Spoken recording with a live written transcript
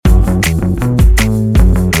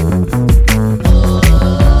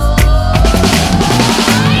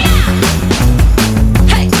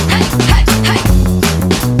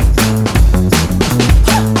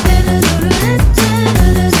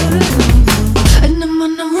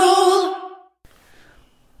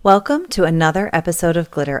Welcome to another episode of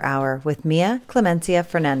Glitter Hour with Mia Clemencia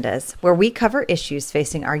Fernandez, where we cover issues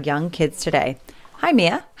facing our young kids today. Hi,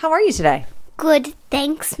 Mia. How are you today? Good,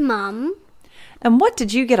 thanks, Mum. And what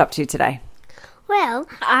did you get up to today? Well,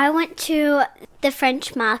 I went to the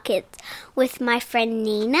French market with my friend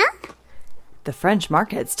Nina. The French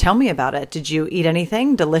markets. Tell me about it. Did you eat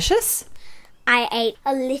anything delicious? I ate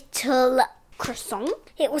a little croissant.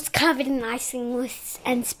 It was covered in icing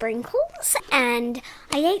and sprinkles, and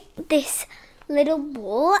I ate this little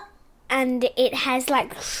ball, and it has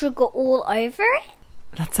like sugar all over it.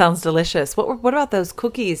 That sounds delicious. What about those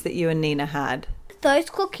cookies that you and Nina had?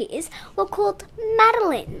 Those cookies were called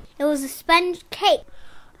Madeleine. It was a sponge cake.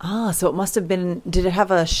 Ah, so it must have been, did it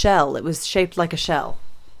have a shell? It was shaped like a shell.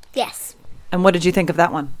 Yes. And what did you think of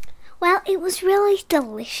that one? Well, it was really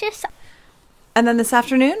delicious. And then this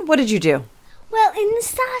afternoon, what did you do? Well, in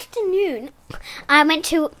this afternoon, I went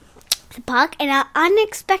to the park and an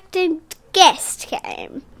unexpected guest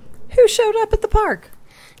came. Who showed up at the park?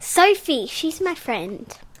 Sophie, she's my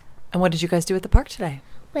friend. And what did you guys do at the park today?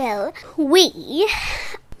 Well, we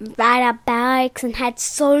ride our bikes and had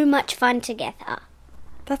so much fun together.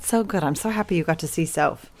 That's so good. I'm so happy you got to see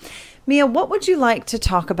Soph. Mia, what would you like to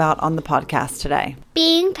talk about on the podcast today?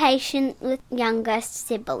 Being patient with younger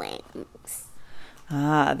siblings.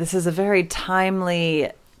 This is a very timely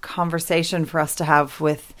conversation for us to have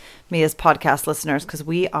with Mia's podcast listeners because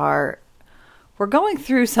we're going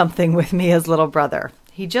through something with Mia's little brother.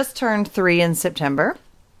 He just turned 3 in September,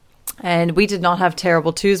 and we did not have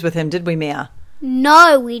terrible 2s with him, did we, Mia?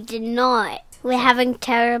 No, we did not. We're having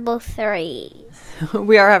terrible 3s.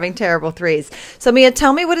 We are having terrible 3s. So, Mia,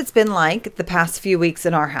 tell me what it's been like the past few weeks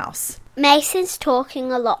in our house. Mason's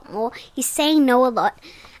talking a lot more. He's saying no a lot.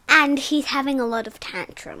 And he's having a lot of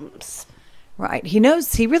tantrums. Right. He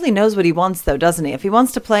really knows what he wants, though, doesn't he? If he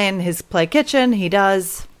wants to play in his play kitchen, he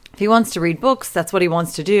does. If he wants to read books, that's what he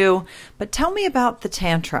wants to do. But tell me about the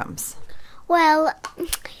tantrums. Well,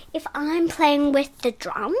 if I'm playing with the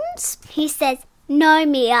drums, he says, "No,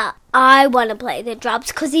 Mia, I want to play the drums,"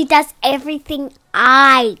 because he does everything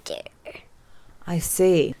I do. I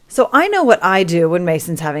see. So I know what I do when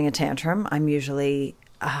Mason's having a tantrum. I'm usually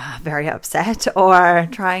very upset or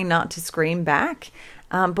trying not to scream back.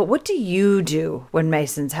 But what do you do when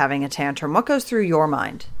Mason's having a tantrum? What goes through your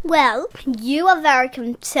mind? Well, you are very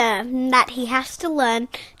concerned that he has to learn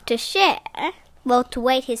to share, to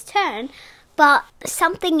wait his turn. But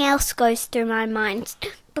something else goes through my mind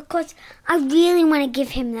because I really want to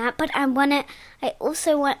give him that, but I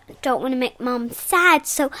also don't want to make Mom sad,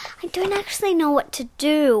 so I don't actually know what to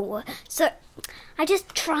do. So I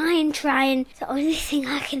just try and the only thing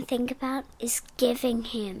I can think about is giving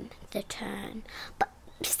him the turn. But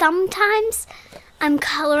sometimes I'm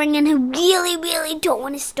colouring and I really, really don't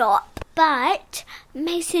want to stop. But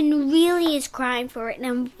Mason really is crying for it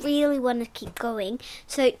and I really want to keep going.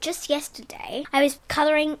 So just yesterday, I was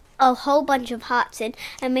colouring a whole bunch of hearts in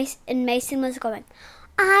and Mason was going,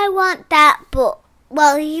 "I want that book."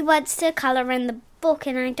 Well, he wants to colour in the book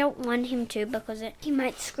and I don't want him to because he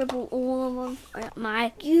might scribble all of them at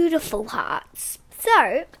my beautiful hearts.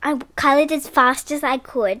 So I coloured as fast as I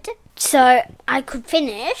could so I could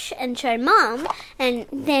finish and show Mum, and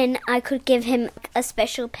then I could give him a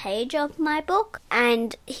special page of my book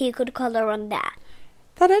and he could colour on that.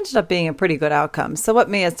 That ended up being a pretty good outcome. So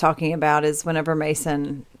what Mia's talking about is whenever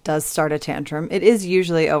Mason does start a tantrum, it is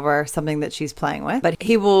usually over something that she's playing with, but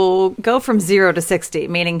he will go from 0 to 60,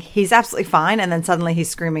 meaning he's absolutely fine and then suddenly he's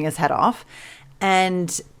screaming his head off.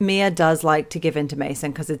 And Mia does like to give in to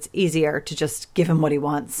Mason because it's easier to just give him what he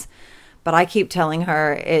wants. But I keep telling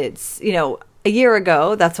her it's, a year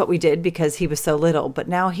ago, that's what we did because he was so little, but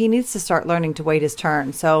now he needs to start learning to wait his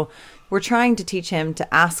turn. So we're trying to teach him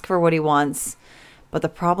to ask for what he wants, but the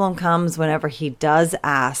problem comes whenever he does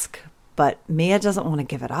ask, but Mia doesn't want to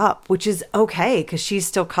give it up, which is okay because she's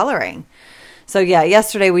still coloring. So yeah,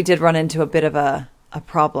 yesterday we did run into a bit of a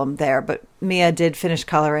problem there, but Mia did finish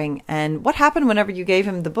coloring. And what happened whenever you gave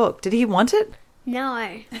him the book? Did he want it?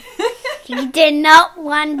 No. He did not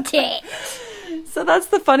want it. So that's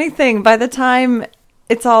the funny thing. By the time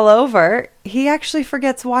it's all over, he actually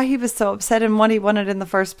forgets why he was so upset and what he wanted in the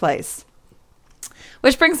first place.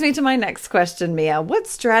 Which brings me to my next question, Mia. What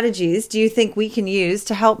strategies do you think we can use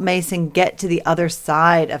to help Mason get to the other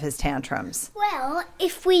side of his tantrums? Well,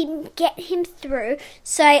 if we get him through,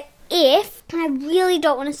 so if I really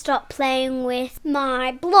don't want to stop playing with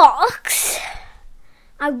my blocks,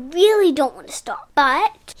 I really don't want to stop,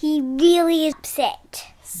 but he really is upset.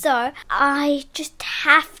 So I just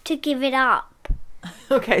have to give it up.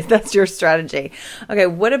 Okay, that's your strategy. Okay,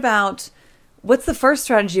 what's the first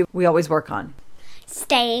strategy we always work on?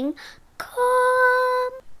 staying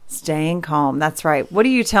calm. Staying calm. That's right. What do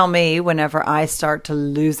you tell me whenever I start to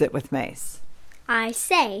lose it with Mace? I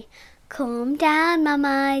say, calm down,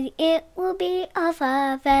 Mama. It will be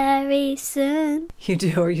over very soon. You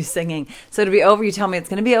do, or are you singing? So to be over, you tell me it's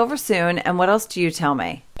going to be over soon. And what else do you tell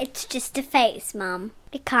me? It's just a phase, Mum.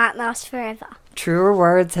 It can't last forever. Truer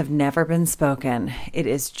words have never been spoken. It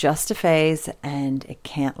is just a phase and it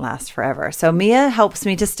can't last forever. So Mia helps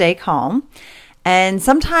me to stay calm. And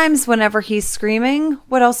sometimes whenever he's screaming,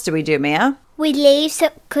 what else do we do, Mia? We leave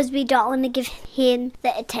because we don't want to give him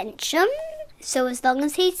the attention. So as long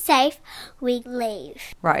as he's safe, we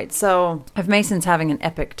leave. Right. So if Mason's having an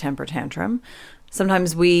epic temper tantrum,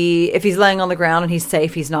 sometimes if he's laying on the ground and he's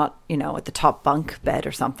safe, he's not, at the top bunk bed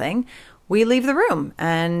or something, we leave the room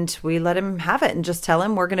and we let him have it and just tell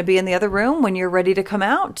him we're going to be in the other room. When you're ready to come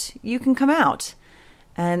out, you can come out.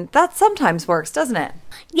 And that sometimes works, doesn't it?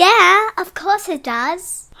 Yeah, of course it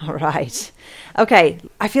does. All right. Okay,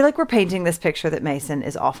 I feel like we're painting this picture that Mason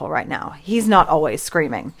is awful right now. He's not always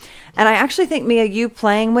screaming. And I actually think, Mia, you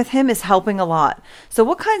playing with him is helping a lot. So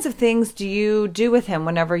what kinds of things do you do with him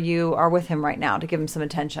whenever you are with him right now to give him some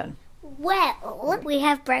attention? Well, we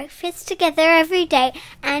have breakfast together every day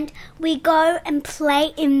and we go and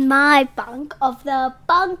play in my bunk of the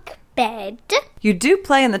bunk bed. You do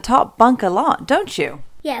play in the top bunk a lot, don't you?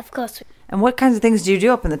 Yeah, of course. And what kinds of things do you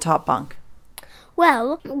do up in the top bunk?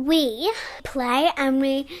 Well, we play and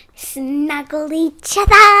we snuggle each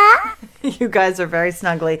other. You guys are very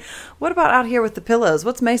snuggly. What about out here with the pillows?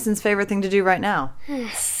 What's Mason's favorite thing to do right now?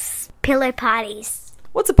 Pillow parties.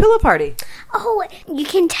 What's a pillow party? Oh, you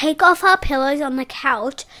can take off our pillows on the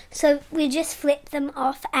couch. So we just flip them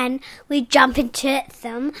off and we jump into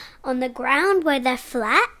them on the ground where they're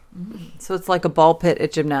flat. So it's like a ball pit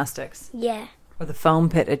at gymnastics. Yeah. Or the foam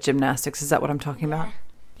pit at gymnastics. Is that what I'm talking about?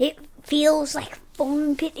 It feels like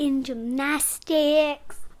foam pit in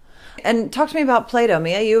gymnastics. And talk to me about Play-Doh,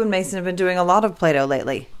 Mia. You and Mason have been doing a lot of Play-Doh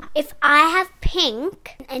lately. If I have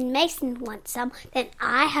pink and Mason wants some, then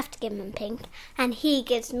I have to give him pink. And he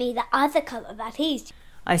gives me the other color that he's...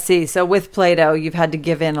 I see. So with Play-Doh, you've had to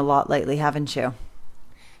give in a lot lately, haven't you?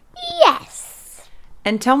 Yes.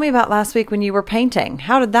 And tell me about last week when you were painting.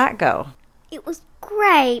 How did that go? It was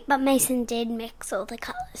great, but Mason did mix all the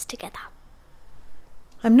colors together.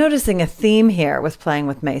 I'm noticing a theme here with playing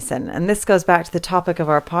with Mason, and this goes back to the topic of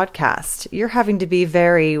our podcast. You're having to be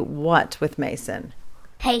very what with Mason?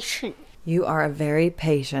 Patient. You are a very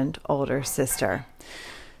patient older sister.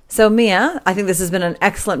 So Mia, I think this has been an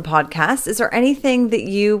excellent podcast. Is there anything that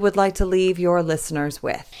you would like to leave your listeners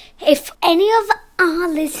with? If any of our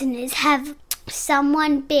listeners have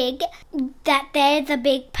someone big, that they're the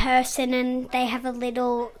big person and they have a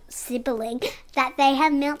little sibling, that they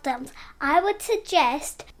have meltdowns, I would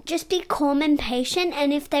suggest just be calm and patient,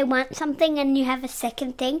 and if they want something and you have a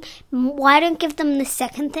second thing, why don't give them the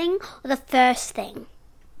second thing or the first thing?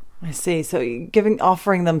 I see. So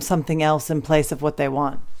offering them something else in place of what they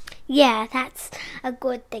want. Yeah, that's a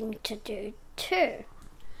good thing to do too.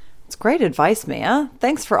 It's great advice, Mia.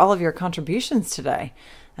 Thanks for all of your contributions today.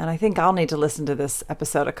 And I think I'll need to listen to this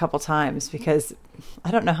episode a couple times because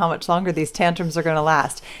I don't know how much longer these tantrums are going to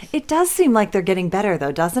last. It does seem like they're getting better,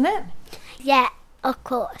 though, doesn't it? Yeah, of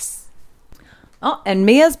course. Oh, and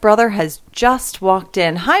Mia's brother has just walked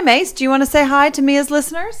in. Hi, Mace. Do you want to say hi to Mia's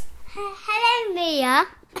listeners? Hello, Mia.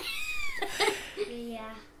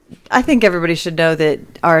 Yeah. I think everybody should know that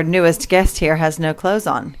our newest guest here has no clothes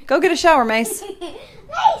on. Go get a shower, Mace.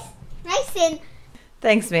 Mason.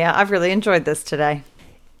 Thanks, Mia. I've really enjoyed this today.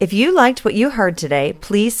 If you liked what you heard today,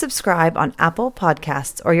 please subscribe on Apple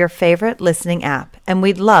Podcasts or your favorite listening app, and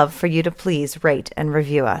we'd love for you to please rate and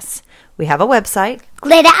review us. We have a website,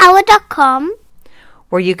 glitterhour.com,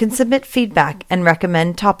 where you can submit feedback and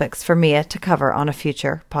recommend topics for Mia to cover on a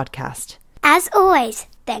future podcast. As always,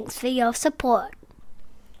 thanks for your support.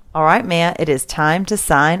 All right, Mia, it is time to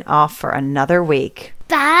sign off for another week.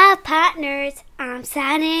 Bye, partners. I'm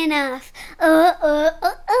signing off.